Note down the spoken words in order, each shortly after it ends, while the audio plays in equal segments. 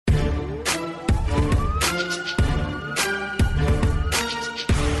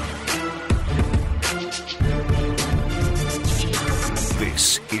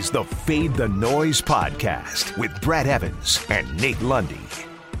the Fade the Noise podcast with Brad Evans and Nate Lundy.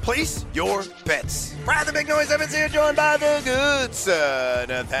 Place your bets. Brad the Big Noise Evans here, joined by the good sir,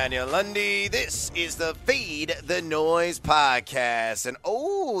 Nathaniel Lundy. This is the Fade the Noise podcast. And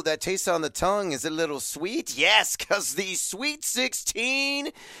oh, that taste on the tongue is a little sweet. Yes, because the Sweet 16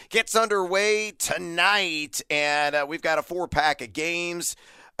 gets underway tonight. And we've got a 4-pack of games.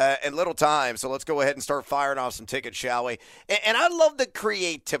 And little time, so let's go ahead and start firing off some tickets, shall we? And I love the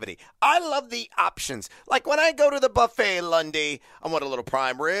creativity. I love the options. Like when I go to the buffet, Lundy, I want a little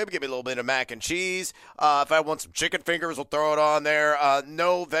prime rib, give me a little bit of mac and cheese. If I want some chicken fingers, we'll throw it on there.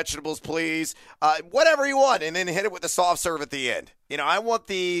 No vegetables, please. Whatever you want, and then hit it with the soft serve at the end. You know, I want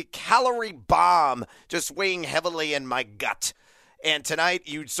the calorie bomb just weighing heavily in my gut. And tonight,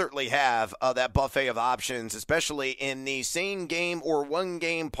 you certainly have that buffet of options, especially in the same game or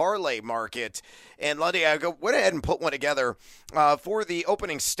one-game parlay market. And, Lundy, I went ahead and put one together for the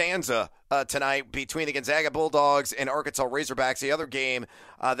opening stanza tonight between the Gonzaga Bulldogs and Arkansas Razorbacks. The other game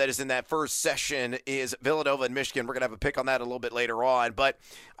that is in that first session is Villanova and Michigan. We're going to have a pick on that a little bit later on. But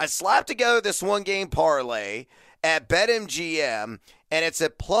I slapped together this one-game parlay at BetMGM, and it's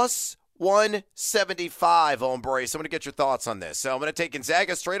at plus 175, hombre. So I'm going to get your thoughts on this. So I'm going to take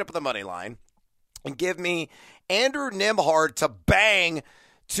Gonzaga straight up at the money line and give me Andrew Nembhard to bang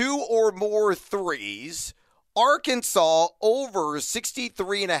 2 or more threes. Arkansas over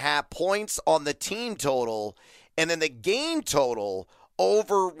 63.5 points on the team total. And then the game total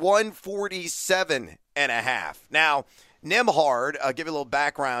over 147.5. Now, Nembhard, I'll give you a little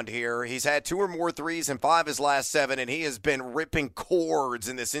background here. He's had 2 or more threes in 5 of his last 7, and he has been ripping cords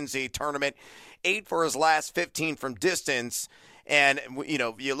in this NCAA tournament. 8 for his last 15 from distance. And, you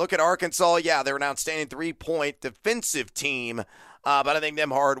know, you look at Arkansas, yeah, they're an outstanding 3-point defensive team, but I think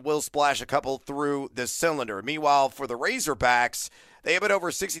Nembhard will splash a couple through the cylinder. Meanwhile, for the Razorbacks, they have been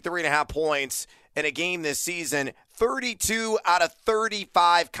over 63.5 points in a game this season, 32 out of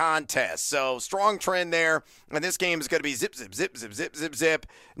 35 contests. So strong trend there. And this game is going to be zip, zip, zip, zip, zip, zip, zip.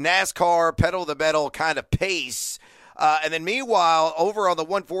 NASCAR, pedal to the metal kind of pace. And then meanwhile, over on the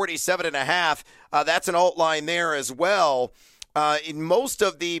 147.5, that's an alt line there as well. In most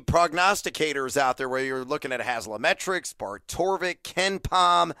of the prognosticators out there where you're looking at Haslametrics, Bart Torvik, Ken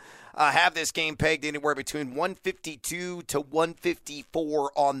Pom, have this game pegged anywhere between 152 to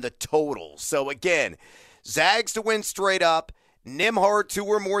 154 on the total. So again, Zags to win straight up, Nembhard 2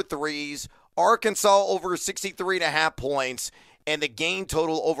 or more threes, Arkansas over 63.5 points, and the game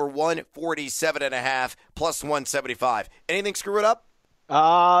total over 147.5 plus 175. Anything screw it up?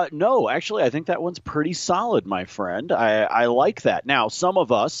 No, actually, I think that one's pretty solid, my friend. I like that. Now, some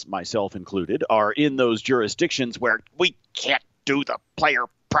of us, myself included, are in those jurisdictions where we can't do the player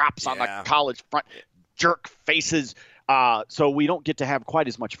props on the college front, jerk faces. So we don't get to have quite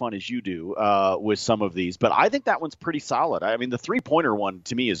as much fun as you do with some of these. But I think that one's pretty solid. I mean, the three-pointer one,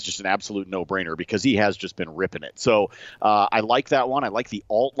 to me, is just an absolute no-brainer because he has just been ripping it. So I like that one. I like the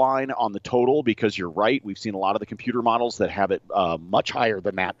alt line on the total because you're right. We've seen a lot of the computer models that have it much higher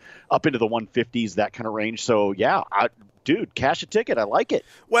than that, up into the 150s, that kind of range. So, yeah, dude, cash a ticket. I like it.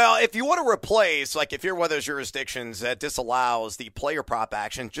 Well, if you want to replace, like if you're one of those jurisdictions that disallows the player prop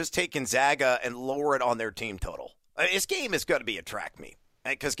action, just take Gonzaga and lower it on their team total. This game is going to be a track meet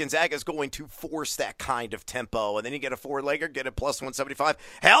because Gonzaga is going to force that kind of tempo, and then you get a 4-legger, get a plus 175.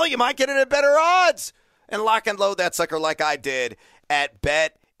 Hell, you might get it at better odds and lock and load that sucker like I did at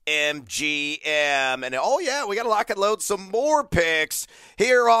BetMGM. And, oh, yeah, we got to lock and load some more picks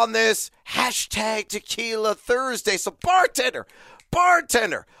here on this hashtag Tequila Thursday. So, bartender,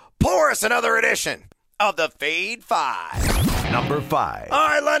 pour us another edition of the Fade 5. Number 5. All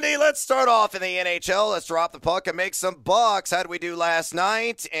right, Lundy, let's start off in the NHL. Let's drop the puck and make some bucks. How did we do last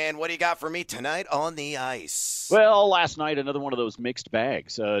night? And what do you got for me tonight on the ice? Well, last night, another one of those mixed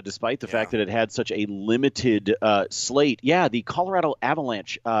bags, despite the fact that it had such a limited slate. Yeah, the Colorado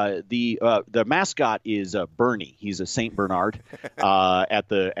Avalanche, the mascot is Bernie. He's a St. Bernard at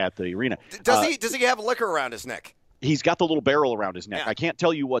the arena. Does he have liquor around his neck? He's got the little barrel around his neck. Yeah. I can't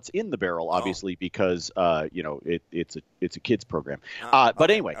tell you what's in the barrel, obviously, because it's a kids program. But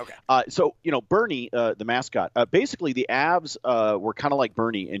anyway, so Bernie, the mascot, basically the Avs were kind of like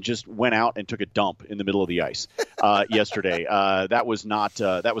Bernie and just went out and took a dump in the middle of the ice yesterday. That was not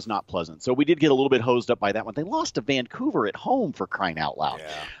pleasant. So we did get a little bit hosed up by that one. They lost to Vancouver at home, for crying out loud.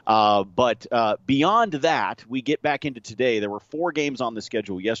 Yeah. But beyond that, we get back into today. There were 4 games on the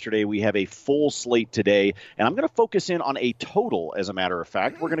schedule yesterday. We have a full slate today, and I'm going to focus focus in on a total, as a matter of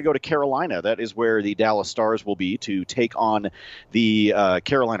fact. We're going to go to Carolina. That is where the Dallas Stars will be to take on the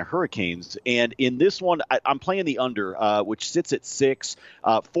Carolina Hurricanes. And in this one, I'm playing the under, which sits at 6.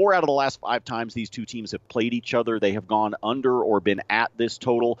 4 out of the last 5 times these two teams have played each other, they have gone under or been at this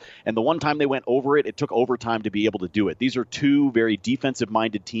total. And the one time they went over it, it took overtime to be able to do it. These are two very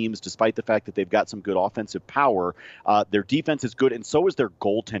defensive-minded teams, despite the fact that they've got some good offensive power. Their defense is good, and so is their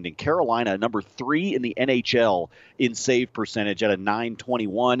goaltending. Carolina, number 3 in the NHL in save percentage at a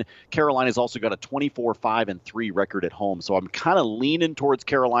 .921. Carolina's also got a 24-5-3 record at home. So I'm kind of leaning towards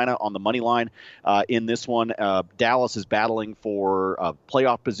Carolina on the money line in this one. Dallas is battling for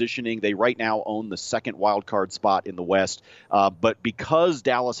playoff positioning. They right now own the second wild card spot in the West. But because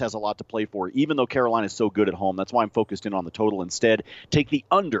Dallas has a lot to play for, even though Carolina is so good at home, that's why I'm focused in on the total instead. Take the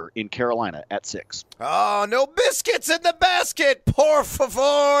under in Carolina at 6. Oh, no biscuits in the basket. Por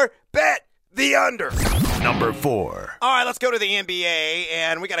favor, bet the under. Number 4. All right, let's go to the NBA,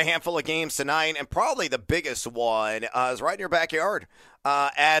 and we got a handful of games tonight, and probably the biggest one is right in your backyard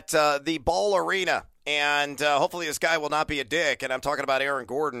at the Ball Arena. And hopefully this guy will not be a dick, and I'm talking about Aaron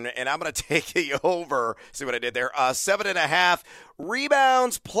Gordon, and I'm going to take you over. See what I did there? 7.5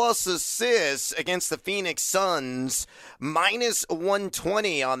 rebounds plus assists against the Phoenix Suns.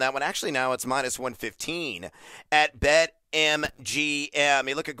 -120 on that one. Actually, now it's -115 at BetMGM.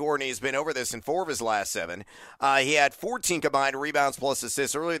 You look at Gordon, he's been over this in 4 of his last 7. He had 14 combined rebounds plus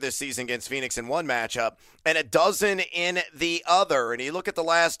assists earlier this season against Phoenix in one matchup, and a dozen in the other. And you look at the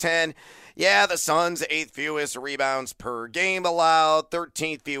last 10, yeah, the Suns, 8th fewest rebounds per game allowed,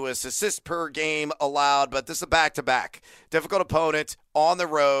 13th fewest assists per game allowed, but this is a back-to-back. Difficult opponent on the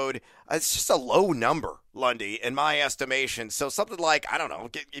road. It's just a low number, Lundy, in my estimation. So something like, I don't know,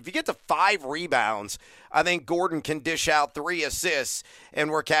 if you get to 5 rebounds, I think Gordon can dish out 3 assists,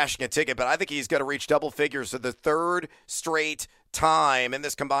 and we're cashing a ticket. But I think he's going to reach double figures for the 3rd straight time in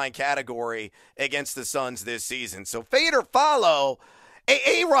this combined category against the Suns this season. So fade or follow,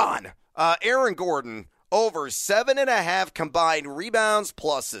 Aaron Gordon, over 7.5 combined rebounds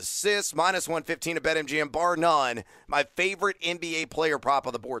plus assists, -115 at BetMGM, bar none. My favorite NBA player prop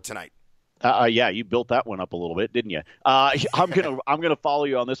on the board tonight. Yeah, you built that one up a little bit, didn't you? I'm gonna follow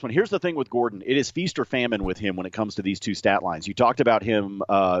you on this one. Here's the thing with Gordon: it is feast or famine with him when it comes to these two stat lines. You talked about him,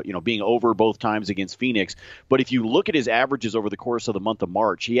 being over both times against Phoenix, but if you look at his averages over the course of the month of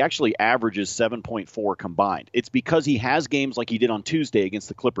March, he actually averages 7.4 combined. It's because he has games like he did on Tuesday against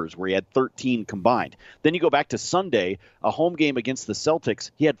the Clippers, where he had 13 combined. Then you go back to Sunday, a home game against the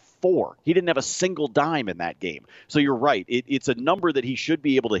Celtics, he had 4. He didn't have a single dime in that game. So you're right; it's a number that he should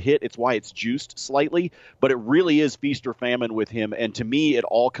be able to hit. It's why it's juiced slightly, but it really is feast or famine with him. And to me, it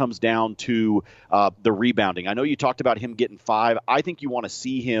all comes down to the rebounding. I know you talked about him getting 5. I think you want to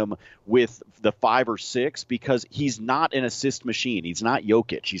see him with the 5 or 6 because he's not an assist machine. He's not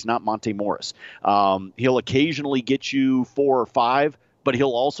Jokic. He's not Monte Morris. He'll occasionally get you 4 or 5, but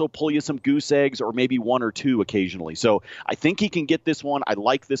he'll also pull you some goose eggs or maybe 1 or 2 occasionally. So I think he can get this one. I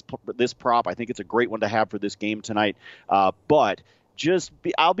like this prop. I think it's a great one to have for this game tonight. But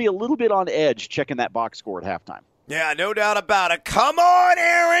I'll be a little bit on edge checking that box score at halftime. Yeah, no doubt about it. Come on,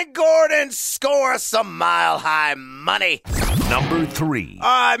 Aaron Gordon, score some mile-high money. Number 3. All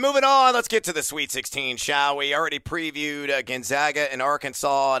right, moving on. Let's get to the Sweet 16, shall we? Already previewed Gonzaga and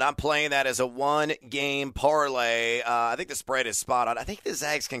Arkansas, and I'm playing that as a 1-game parlay. I think the spread is spot on. I think the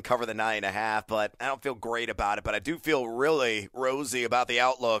Zags can cover the 9.5, but I don't feel great about it. But I do feel really rosy about the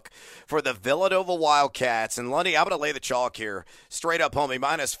outlook for the Villanova Wildcats. And Lundy, I'm going to lay the chalk here. Straight up, homie,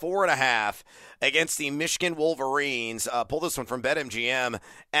 -4.5 against the Michigan Wolverines. Pull this one from BetMGM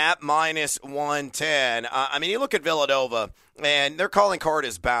at -110. You look at Villanova, and their calling card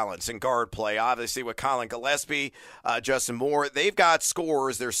is balance and guard play. Obviously, with Colin Gillespie, Justin Moore, they've got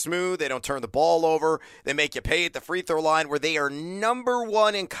scores. They're smooth. They don't turn the ball over. They make you pay at the free throw line, where they are number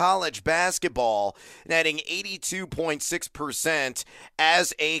 1 in college basketball, netting 82.6%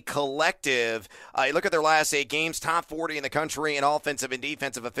 as a collective. You look at their last 8 games, top 40 in the country in offensive and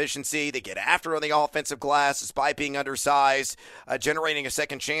defensive efficiency. They get after on the offensive glass despite being undersized, generating a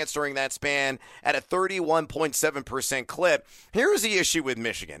second chance during that span at a 31.7% clip. Here's the issue with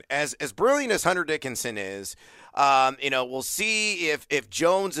Michigan. As brilliant as Hunter Dickinson is, we'll see if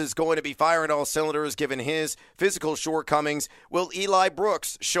Jones is going to be firing all cylinders given his physical shortcomings. Will Eli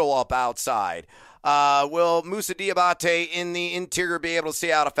Brooks show up outside? Will Moussa Diabate in the interior be able to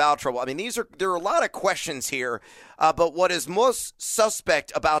stay out of foul trouble? There are a lot of questions here But what is most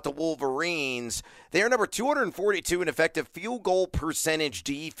suspect about the Wolverines, they are number 242 in effective field goal percentage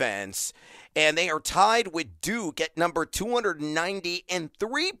defense, and they are tied with Duke at number 290 in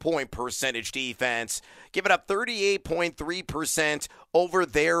three-point percentage defense, giving up 38.3% over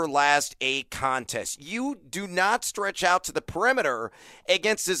their last 8 contests. You do not stretch out to the perimeter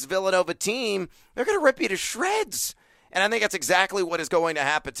against this Villanova team, they're going to rip you to shreds. And I think that's exactly what is going to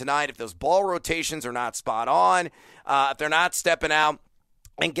happen tonight if those ball rotations are not spot on, if they're not stepping out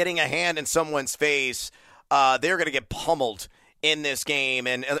and getting a hand in someone's face, they're going to get pummeled in this game.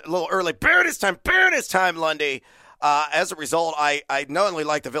 And a little early, Baroness time, Lundy. As a result, I not only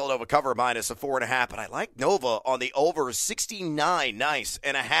like the Villanova cover minus a 4.5, but I like Nova on the over 69, nice,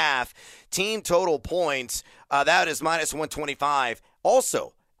 and a half. Team total points, that is minus 125,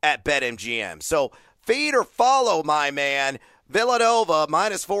 also at BetMGM. So fade or follow, my man. Villanova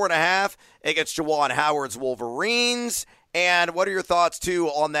minus 4.5 against Juwan Howard's Wolverines. And what are your thoughts, too,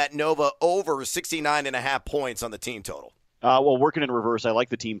 on that Nova over 69.5 points on the team total? Well, working in reverse, I like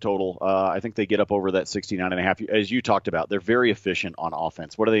the team total. I think they get up over that 69.5. As you talked about, they're very efficient on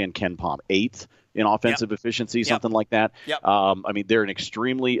offense. What are they in KenPom? 8th in offensive efficiency, something like that. Yep. I mean, they're an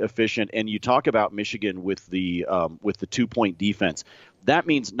extremely efficient. And you talk about Michigan with the 2-point defense. That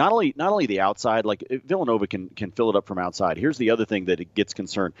means not only the outside, like Villanova can fill it up from outside. Here's the other thing that it gets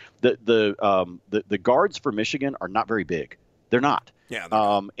concerned: the guards for Michigan are not very big. They're not.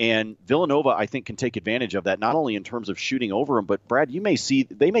 Yeah. And Villanova, I think, can take advantage of that, not only in terms of shooting over them, but Brad, you may see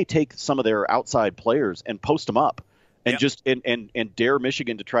they may take some of their outside players and post them up. And just and dare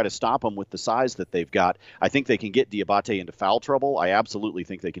Michigan to try to stop them with the size that they've got. I think they can get Diabate into foul trouble. I absolutely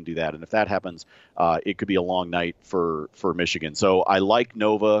think they can do that. And if that happens, it could be a long night for Michigan. So I like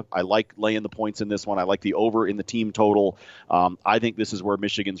Nova. I like laying the points in this one. I like the over in the team total. I think this is where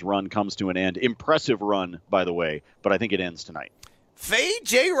Michigan's run comes to an end. Impressive run, by the way, but I think it ends tonight. Fade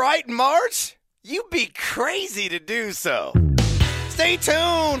Jay Wright in March? You'd be crazy to do so. Stay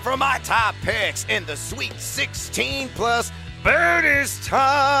tuned for my top picks in the Sweet 16 plus bonus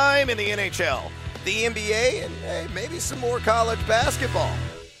time in the NHL, the NBA, and maybe some more college basketball.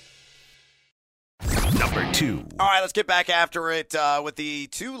 Number 2. All right, let's get back after it with the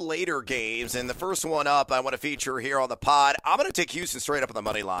 2 later games. And the first one up I want to feature here on the pod. I'm going to take Houston straight up on the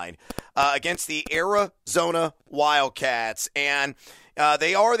money line against the Arizona Wildcats. And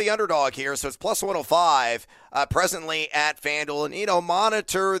they are the underdog here, so it's plus 105 presently at FanDuel. And,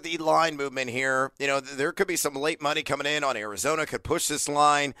 monitor the line movement here. There could be some late money coming in on Arizona, could push this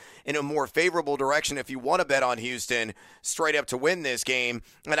line in a more favorable direction if you want to bet on Houston straight up to win this game.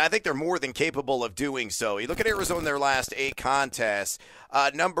 And I think they're more than capable of doing so. You look at Arizona in their last 8 contests,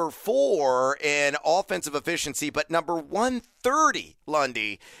 number 4 in offensive efficiency, but number 130,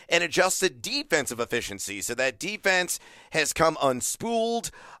 Lundy, in adjusted defensive efficiency. So that defense has come unspooled.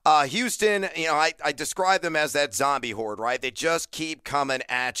 Houston, I describe them as that zombie horde, right? They just keep coming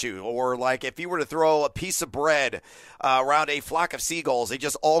at you. Or like if you were to throw a piece of bread around a flock of seagulls, they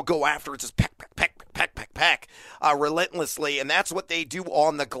just all go after it, just peck, relentlessly. And that's what they do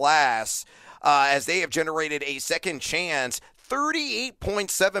on the glass as they have generated a second chance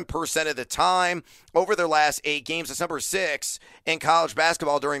 38.7% of the time over their last 8 games. That's number 6 in college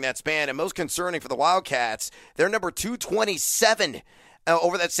basketball during that span. And most concerning for the Wildcats, they're number 227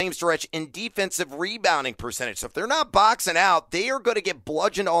 over that same stretch in defensive rebounding percentage. So if they're not boxing out, they are going to get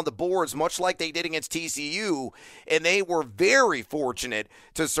bludgeoned on the boards, much like they did against TCU. And they were very fortunate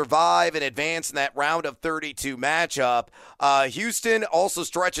to survive and advance in that round of 32 matchup. Houston also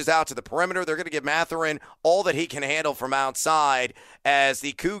stretches out to the perimeter. They're going to give Mathurin all that he can handle from outside, as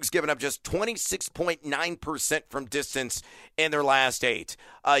the Cougs given up just 26.9% from distance in their last 8.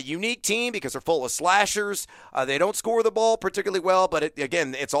 A unique team because they're full of slashers. They don't score the ball particularly well, but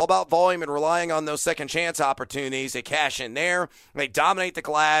again, it's all about volume and relying on those second chance opportunities. They cash in there. They dominate the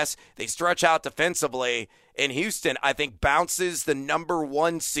glass. They stretch out defensively. And Houston, I think, bounces the number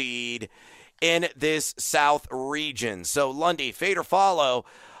 1 seed in this South region. So, Lundy, fade or follow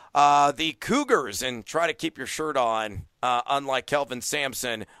the Cougars and try to keep your shirt on, unlike Kelvin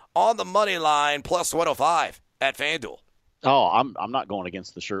Sampson, on the money line, plus 105 at FanDuel. Oh, I'm not going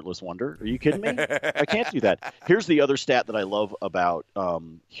against the shirtless wonder. Are you kidding me? I can't do that. Here's the other stat that I love about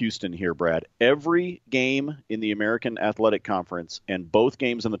Houston here, Brad. Every game in the American Athletic Conference and both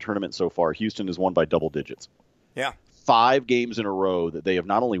games in the tournament so far, Houston has won by double digits. Yeah. 5 games in a row that they have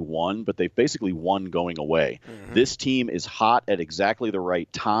not only won, but they've basically won going away. Mm-hmm. This team is hot at exactly the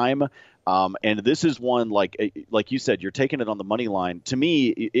right time. And this is one, like you said, you're taking it on the money line. To me,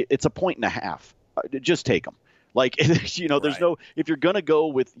 it's a 1.5. Just take them. Like, there's Right. no, if you're going to go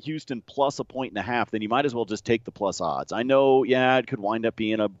with Houston plus a 1.5, then you might as well just take the plus odds. I know, yeah, it could wind up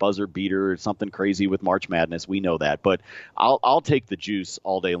being a buzzer beater or something crazy with March Madness. We know that, but I'll take the juice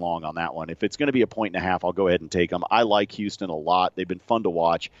all day long on that one. If it's going to be a 1.5, I'll go ahead and take them. I like Houston a lot. They've been fun to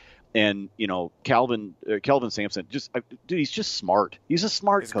watch. And, Kelvin Sampson, dude, he's just smart. He's a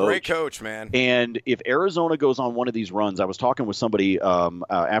smart He's coach. a great coach, man. And if Arizona goes on one of these runs, I was talking with somebody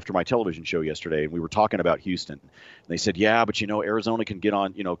after my television show yesterday, and we were talking about Houston. And they said, yeah, but Arizona can get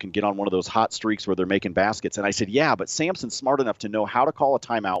on one of those hot streaks where they're making baskets. And I said, yeah, but Sampson's smart enough to know how to call a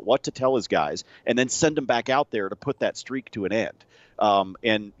timeout, what to tell his guys, and then send them back out there to put that streak to an end.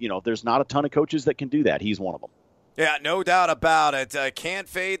 And there's not a ton of coaches that can do that. He's one of them. Yeah, no doubt about it. Can't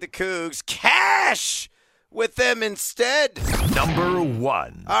fade the Cougs. Cash with them instead. Number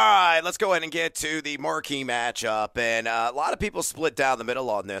 1. All right, let's go ahead and get to the marquee matchup. And a lot of people split down the middle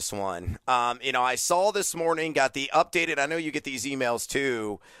on this one. I saw this morning, got the updated, I know you get these emails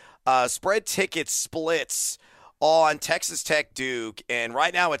too, spread ticket splits on Texas Tech Duke, and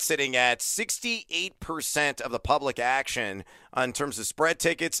right now it's sitting at 68% of the public action in terms of spread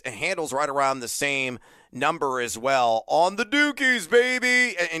tickets, and handles right around the same number as well on the Dukies,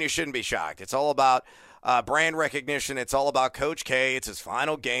 baby. And you shouldn't be shocked. It's all about brand recognition. It's all about Coach K. It's his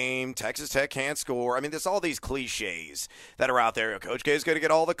final game. Texas Tech can't score. I mean, there's all these cliches that are out there. Coach K is going to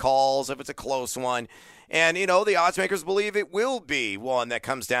get all the calls if it's a close one. And, the odds makers believe it will be one that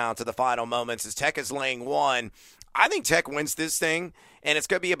comes down to the final moments as Tech is laying 1. I think Tech wins this thing, and it's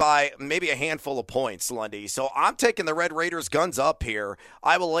going to be by maybe a handful of points, Lundy. So I'm taking the Red Raiders guns up here.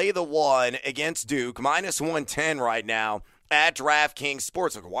 I will lay the 1 against Duke, minus 110 right now at DraftKings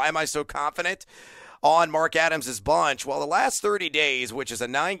Sportsbook. Why am I so confident on Mark Adams' bunch? Well, the last 30 days, which is a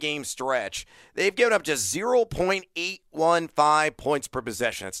 9-game stretch, they've given up just 0.815 points per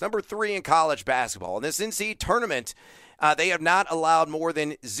possession. It's number 3 in college basketball. In this NCAA tournament, they have not allowed more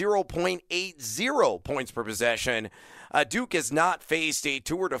than 0.80 points per possession. Duke has not faced a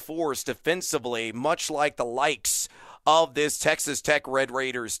tour de force defensively, much like the likes of this Texas Tech Red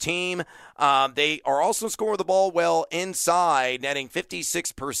Raiders team. They are also scoring the ball well inside, netting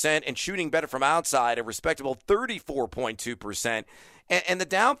 56% and shooting better from outside, a respectable 34.2%. And the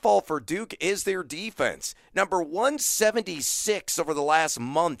downfall for Duke is their defense. Number 176 over the last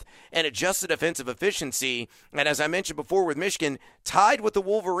month in adjusted defensive efficiency. And as I mentioned before with Michigan, tied with the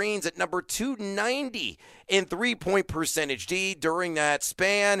Wolverines at number 290 in three-point percentage D during that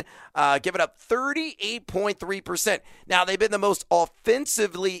span, giving up 38.3%. Now, they've been the most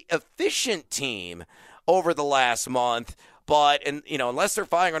offensively efficient team over the last month. But, unless they're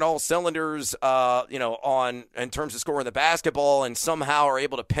firing on all cylinders, in terms of scoring the basketball and somehow are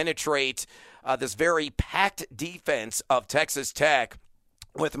able to penetrate this very packed defense of Texas Tech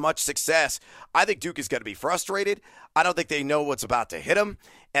with much success, I think Duke is going to be frustrated. I don't think they know what's about to hit them.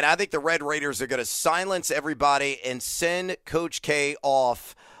 And I think the Red Raiders are going to silence everybody and send Coach K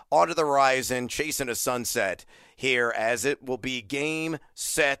off onto the horizon, chasing a sunset here, as it will be game,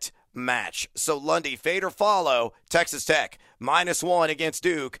 set, match. So Lundy, fade or follow Texas Tech minus 1 against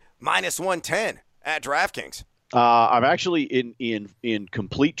Duke, minus 110 at DraftKings. I'm actually in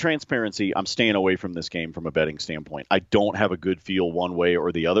complete transparency. I'm staying away from this game from a betting standpoint. I don't have a good feel one way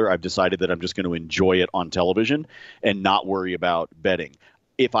or the other. I've decided that I'm just going to enjoy it on television and not worry about betting.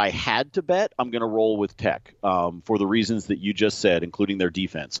 If I had to bet, I'm going to roll with Tech for the reasons that you just said, including their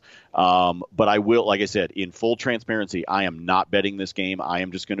defense. But I will, like I said, in full transparency, I am not betting this game. I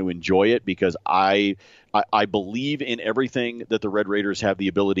am just going to enjoy it because I believe in everything that the Red Raiders have the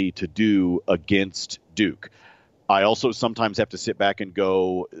ability to do against Duke. I also sometimes have to sit back and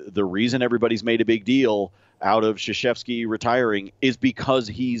go, the reason everybody's made a big deal out of Krzyzewski retiring is because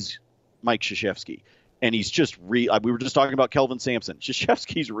he's Mike Krzyzewski. And he's just we were just talking about Kelvin Sampson.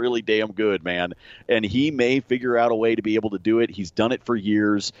 Krzyzewski's really damn good, man. And he may figure out a way to be able to do it. He's done it for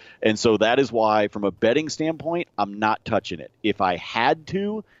years. And so that is why, from a betting standpoint, I'm not touching it. If I had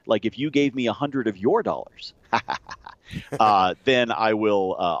to, like if you gave me 100 of your dollars, then I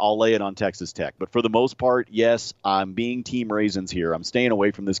will. I'll lay it on Texas Tech. But for the most part, yes, I'm being team raisins here. I'm staying away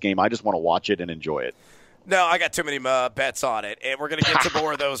from this game. I just want to watch it and enjoy it. No, I got too many bets on it, and we're going to get to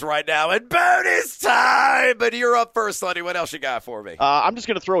more of those right now. And bonus time! But you're up first, Lundy. What else you got for me? I'm just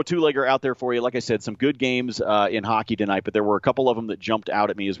going to throw a two-legger out there for you. Like I said, some good games in hockey tonight, but there were a couple of them that jumped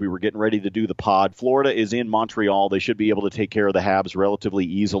out at me as we were getting ready to do the pod. Florida is in Montreal. They should be able to take care of the Habs relatively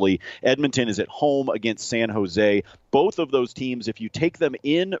easily. Edmonton is at home against San Jose. both of those teams, if you take them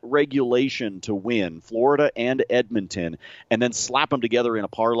in regulation to win, Florida and Edmonton, and then slap them together in a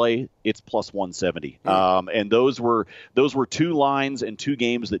parlay, it's plus 170. And those were two lines and two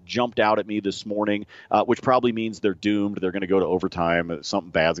games that jumped out at me this morning, which probably means they're doomed. They're going to go to overtime.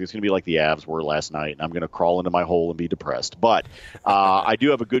 Something bad's it's going to be like the Avs were last night, and I'm going to crawl into my hole and be depressed. But I do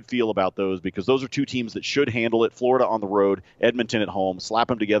have a good feel about those because those are two teams that should handle it. Florida on the road, Edmonton at home. Slap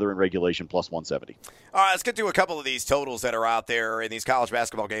them together in regulation, plus 170. All right, let's get to a couple of these totals that are out there in these college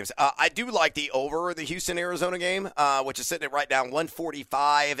basketball games. I do like the over the Houston-Arizona game, which is sitting at right now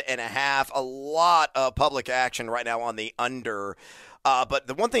 145.5. A lot of public action right now on the under. But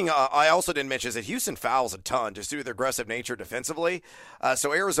the one thing I also didn't mention is that Houston fouls a ton just due to their aggressive nature defensively.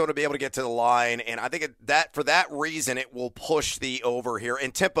 So Arizona will be able to get to the line, and I think that for that reason it will push the over here.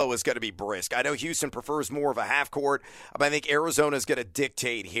 And tempo is going to be brisk. I know Houston prefers more of a half court, but I think Arizona is going to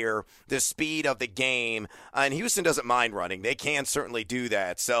dictate here the speed of the game. And Houston doesn't mind running. They can certainly do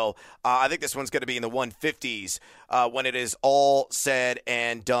that. So I think this one's going to be in the 150s when it is all said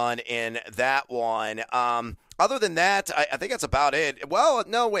and done in that one. Other than that, I think that's about it. Well,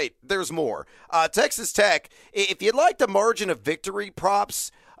 no, wait, there's more. Texas Tech, if you'd like the margin of victory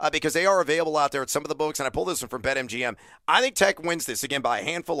props, because they are available out there at some of the books, and I pulled this one from BetMGM, I think Tech wins this, again, by a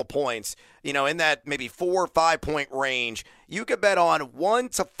handful of points, in that maybe 4 or 5 point range. You could bet on 1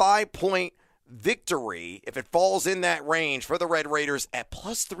 to 5 point victory if it falls in that range for the Red Raiders at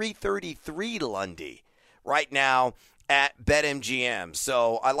plus 333, Lundy, right now at BetMGM.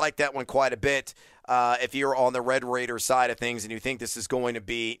 So I like that one quite a bit. If you're on the Red Raider side of things and you think this is going to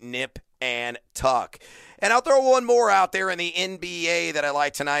be nip and tuck. And I'll throw one more out there in the NBA that I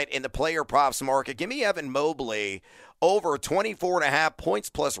like tonight in the player props market. Give me Evan Mobley over 24.5 points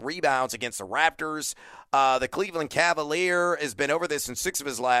plus rebounds against the Raptors. The Cleveland Cavalier has been over this in 6 of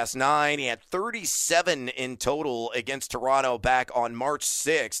his last 9. He had 37 in total against Toronto back on March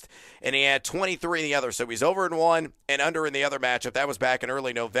 6th, and he had 23 in the other. So he's over in one and under in the other matchup. That was back in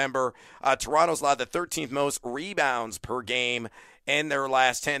early November. Toronto's allowed the 13th most rebounds per game in their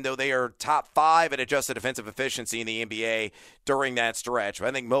last 10, though they are top 5 at adjusted defensive efficiency in the NBA during that stretch. But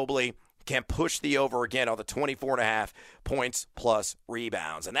I think Mobley can push the over again on the 24.5 points plus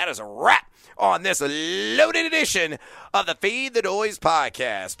rebounds. And that is a wrap on this loaded edition of the Feed the Noise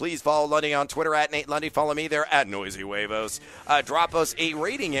podcast. Please follow Lundy on Twitter at Nate Lundy. Follow me there at Noisy Huevos. Drop us a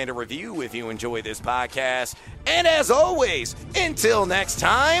rating and a review if you enjoy this podcast. And as always, until next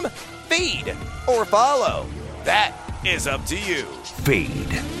time, feed or follow. That is up to you. Feed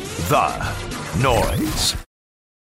the Noise.